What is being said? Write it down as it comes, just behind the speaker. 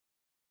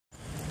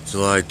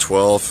July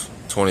 12th,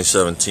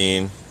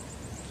 2017.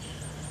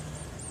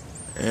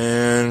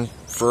 And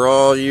for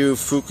all you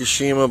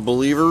Fukushima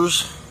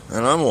believers,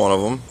 and I'm one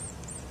of them,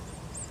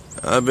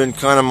 I've been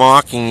kind of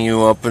mocking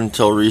you up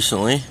until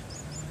recently.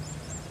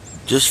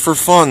 Just for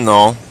fun,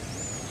 though.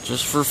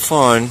 Just for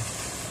fun.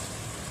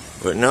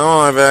 But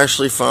now I've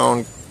actually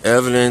found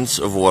evidence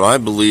of what I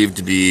believe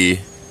to be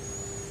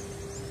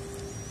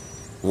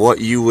what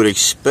you would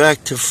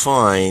expect to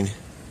find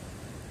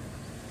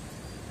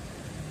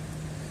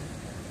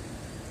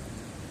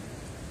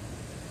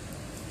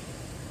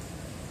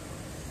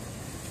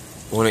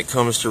when it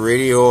comes to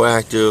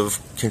radioactive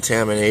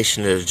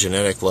contamination at a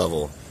genetic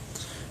level.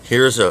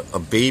 Here's a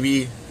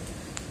baby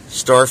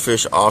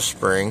starfish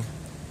offspring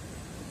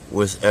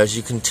with, as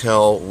you can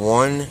tell,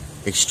 one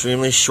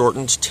extremely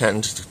shortened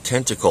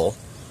tentacle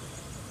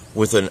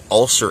with an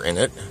ulcer in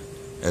it,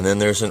 and then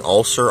there's an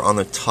ulcer on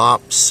the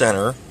top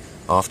center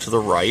off to the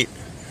right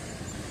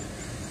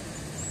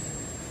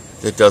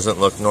that doesn't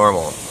look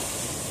normal.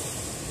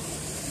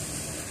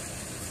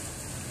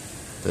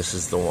 This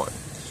is the one.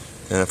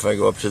 And if I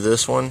go up to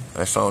this one,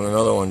 I found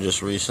another one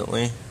just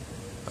recently.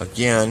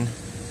 Again,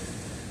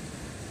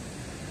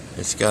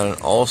 it's got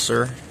an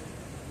ulcer.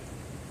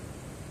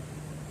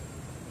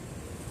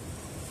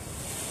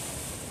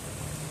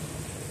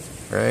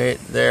 Right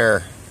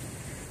there.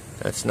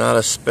 That's not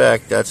a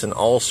speck, that's an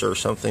ulcer,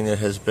 something that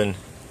has been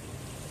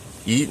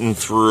eaten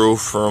through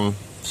from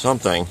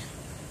something.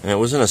 And it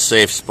was in a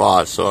safe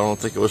spot, so I don't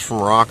think it was from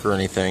rock or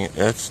anything.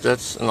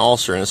 That's an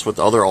ulcer, and it's what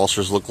the other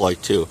ulcers look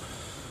like too.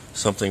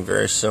 Something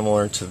very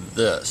similar to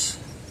this.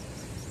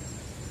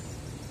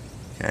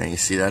 Okay, you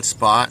see that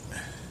spot?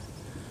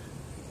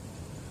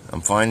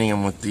 I'm finding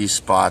them with these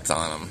spots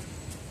on them.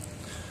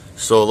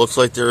 So it looks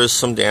like there is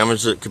some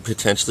damage that could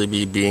potentially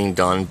be being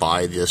done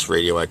by this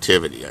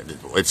radioactivity.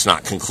 It's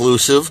not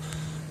conclusive,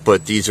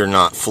 but these are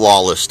not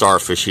flawless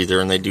starfish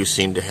either, and they do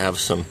seem to have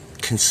some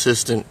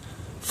consistent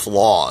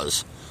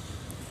flaws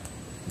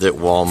that,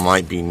 while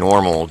might be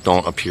normal,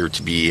 don't appear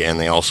to be, and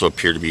they also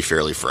appear to be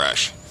fairly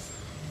fresh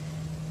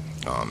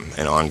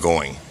and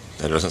ongoing.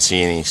 There doesn't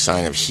see any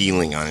sign of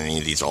healing on any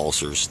of these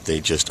ulcers. They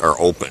just are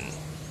open.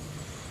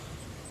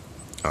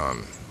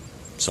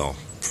 So,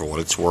 for what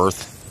it's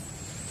worth,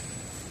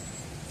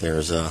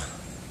 there's an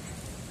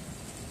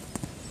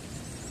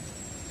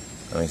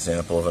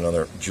example of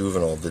another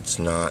juvenile that's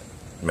not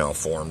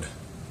malformed.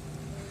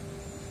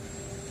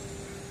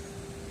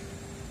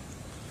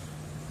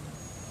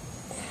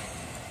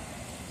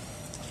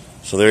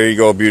 So there you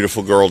go,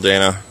 beautiful girl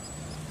Dana.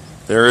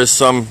 There is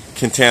some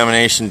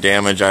contamination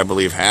damage, I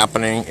believe,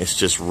 happening. It's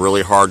just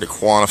really hard to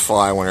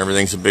quantify when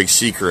everything's a big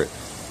secret.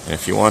 And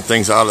if you want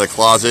things out of the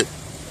closet,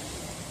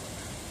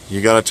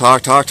 you gotta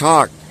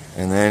talk.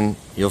 And then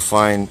you'll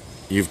find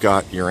you've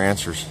got your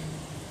answers.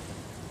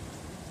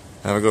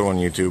 Have a good one,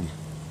 YouTube.